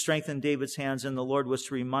did to strengthen David's hands in the Lord was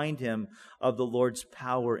to remind him of the Lord's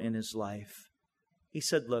power in his life. He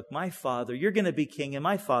said, "Look, my father, you're going to be king, and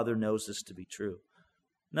my father knows this to be true."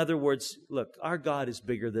 In other words, look, our God is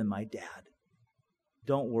bigger than my dad.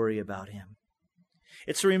 Don't worry about him.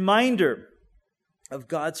 It's a reminder of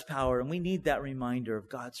God's power, and we need that reminder of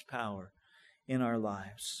God's power in our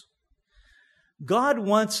lives. God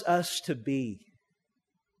wants us to be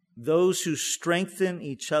those who strengthen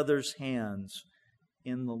each other's hands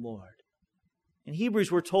in the Lord. In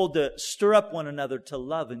Hebrews, we're told to stir up one another to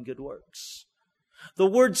love and good works. The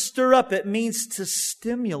word stir up, it means to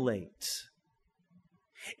stimulate.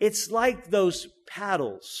 It's like those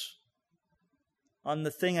paddles on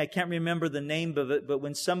the thing, I can't remember the name of it, but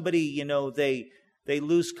when somebody, they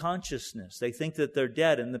lose consciousness. They think that they're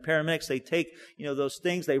dead. And the paramedics, they take, those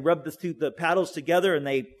things, they rub the paddles together and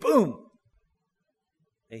they, boom,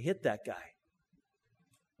 they hit that guy.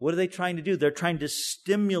 What are they trying to do? They're trying to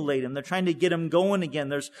stimulate him. They're trying to get him going again.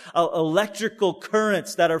 There's electrical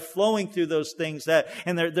currents that are flowing through those things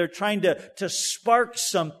and they're trying to spark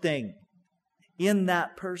something in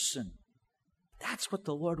that person. That's what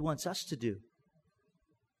the Lord wants us to do.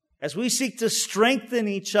 As we seek to strengthen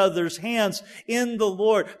each other's hands in the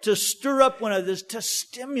Lord, to stir up one another, to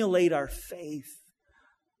stimulate our faith.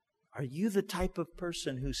 Are you the type of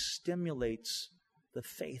person who stimulates the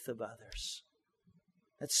faith of others?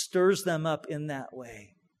 That stirs them up in that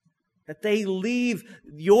way. That they leave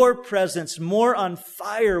your presence more on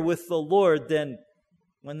fire with the Lord than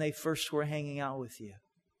when they first were hanging out with you.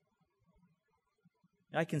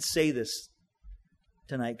 I can say this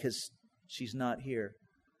tonight because she's not here.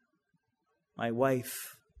 My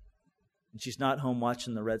wife, and she's not home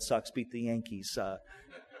watching the Red Sox beat the Yankees.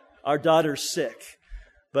 Our daughter's sick.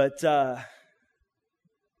 But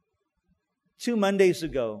 2 Mondays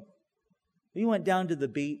ago, we went down to the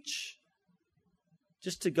beach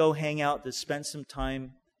just to go hang out, to spend some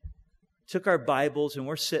time. Took our Bibles and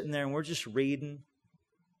we're sitting there and we're just reading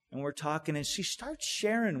and we're talking. And she starts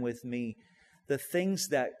sharing with me the things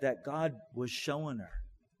that God was showing her.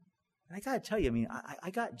 And I got to tell you,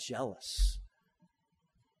 I got jealous.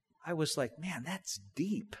 I was like, man, that's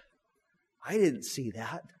deep. I didn't see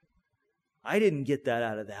that. I didn't get that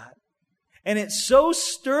out of that. And it so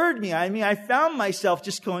stirred me. I found myself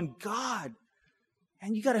just going, God,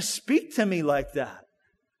 and you got to speak to me like that.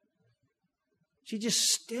 She just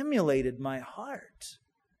stimulated my heart.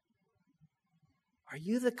 Are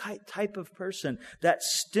you the type of person that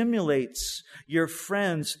stimulates your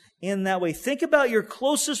friends in that way? Think about your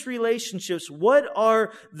closest relationships. What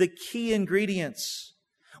are the key ingredients?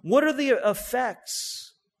 What are the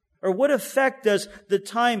effects? Or what effect does the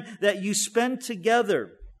time that you spend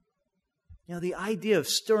together? The idea of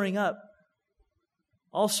stirring up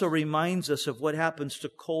also reminds us of what happens to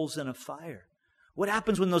coals in a fire. What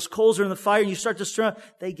happens when those coals are in the fire and you start to stir them?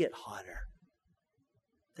 They get hotter.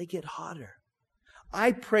 They get hotter.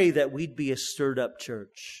 I pray that we'd be a stirred up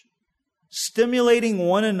church, stimulating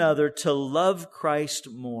one another to love Christ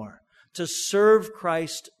more, to serve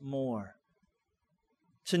Christ more,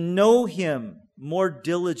 to know Him more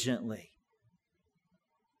diligently,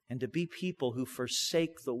 and to be people who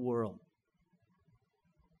forsake the world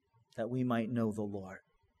that we might know the Lord.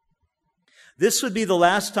 This would be the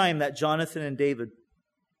last time that Jonathan and David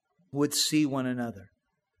would see one another.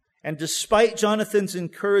 And despite Jonathan's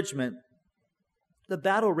encouragement, the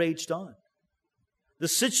battle raged on. The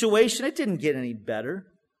situation, it didn't get any better.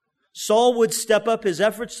 Saul would step up his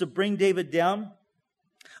efforts to bring David down.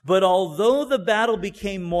 But although the battle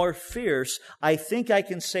became more fierce, I think I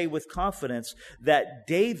can say with confidence that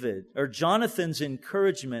Jonathan's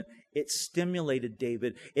encouragement, it stimulated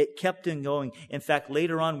David. It kept him going. In fact,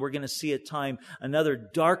 later on, we're going to see another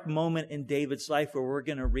dark moment in David's life where we're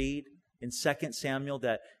going to read in 2 Samuel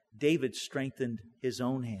that David strengthened his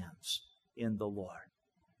own hands in the Lord.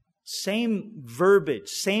 Same verbiage,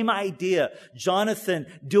 same idea. Jonathan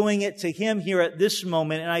doing it to him here at this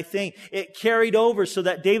moment. And I think it carried over so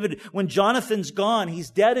that David, when Jonathan's gone, he's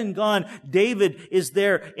dead and gone, David is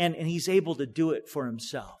there and he's able to do it for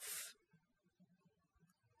himself.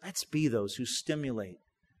 Let's be those who stimulate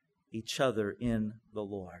each other in the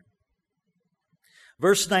Lord.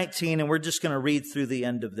 Verse 19, and we're just going to read through the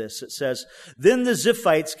end of this. It says, Then the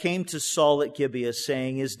Ziphites came to Saul at Gibeah,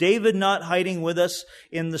 saying, Is David not hiding with us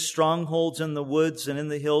in the strongholds in the woods and in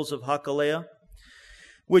the hills of Hakaleah,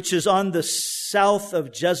 which is on the south of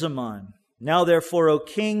Jezamon? Now therefore, O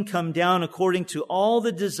king, come down according to all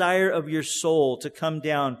the desire of your soul to come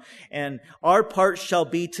down, and our part shall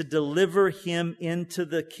be to deliver him into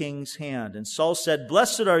the king's hand. And Saul said,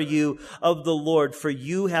 Blessed are you of the Lord, for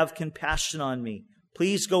you have compassion on me.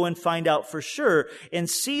 Please go and find out for sure and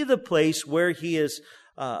see the place where he is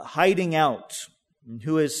hiding out, and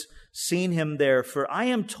who has seen him there, for I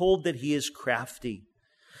am told that he is crafty.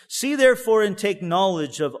 See therefore and take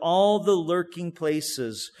knowledge of all the lurking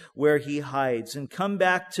places where he hides, and come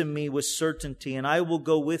back to me with certainty, and I will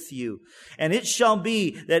go with you. And it shall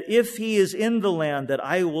be that if he is in the land, that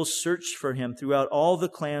I will search for him throughout all the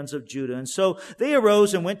clans of Judah. And so they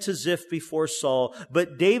arose and went to Ziph before Saul,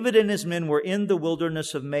 but David and his men were in the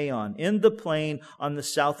wilderness of Maon, in the plain on the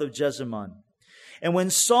south of Jezamon. And when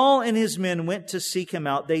Saul and his men went to seek him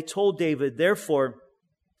out, they told David, Therefore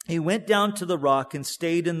he went down to the rock and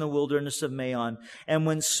stayed in the wilderness of Maon. And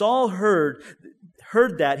when Saul heard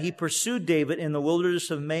that, he pursued David in the wilderness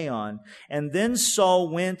of Maon. And then Saul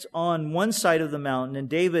went on one side of the mountain, and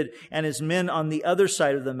David and his men on the other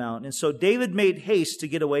side of the mountain. And so David made haste to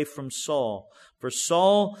get away from Saul, for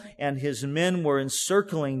Saul and his men were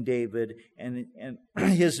encircling David and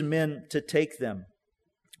his men to take them.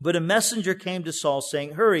 But a messenger came to Saul,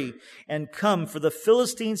 saying, Hurry and come, for the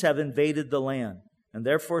Philistines have invaded the land. And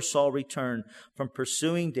therefore Saul returned from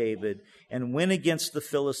pursuing David and went against the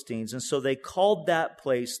Philistines. And so they called that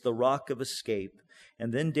place the Rock of Escape.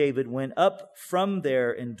 And then David went up from there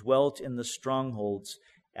and dwelt in the strongholds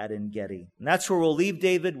at En-Gedi. And that's where we'll leave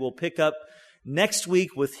David. We'll pick up next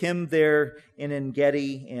week with him there in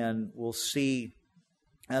En-Gedi, and we'll see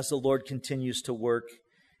as the Lord continues to work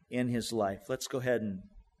in his life. Let's go ahead and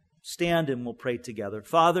stand and we'll pray together.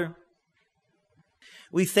 Father,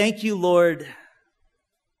 we thank you, Lord,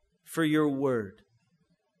 for your word.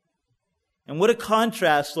 And what a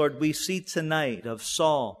contrast, Lord, we see tonight of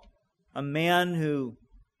Saul, a man who,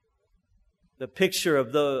 the picture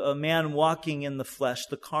of a man walking in the flesh,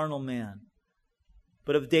 the carnal man,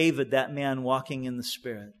 but of David, that man walking in the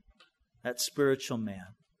Spirit, that spiritual man.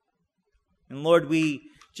 And Lord, we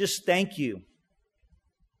just thank you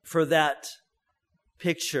for that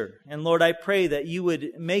picture. And Lord, I pray that you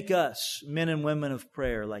would make us men and women of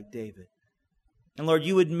prayer like David. And Lord,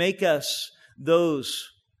 you would make us those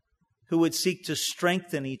who would seek to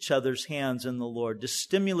strengthen each other's hands in the Lord, to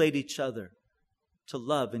stimulate each other to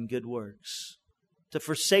love and good works, to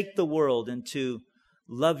forsake the world and to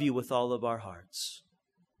love you with all of our hearts.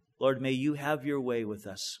 Lord, may you have your way with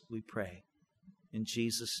us, we pray. In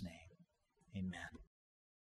Jesus' name, amen.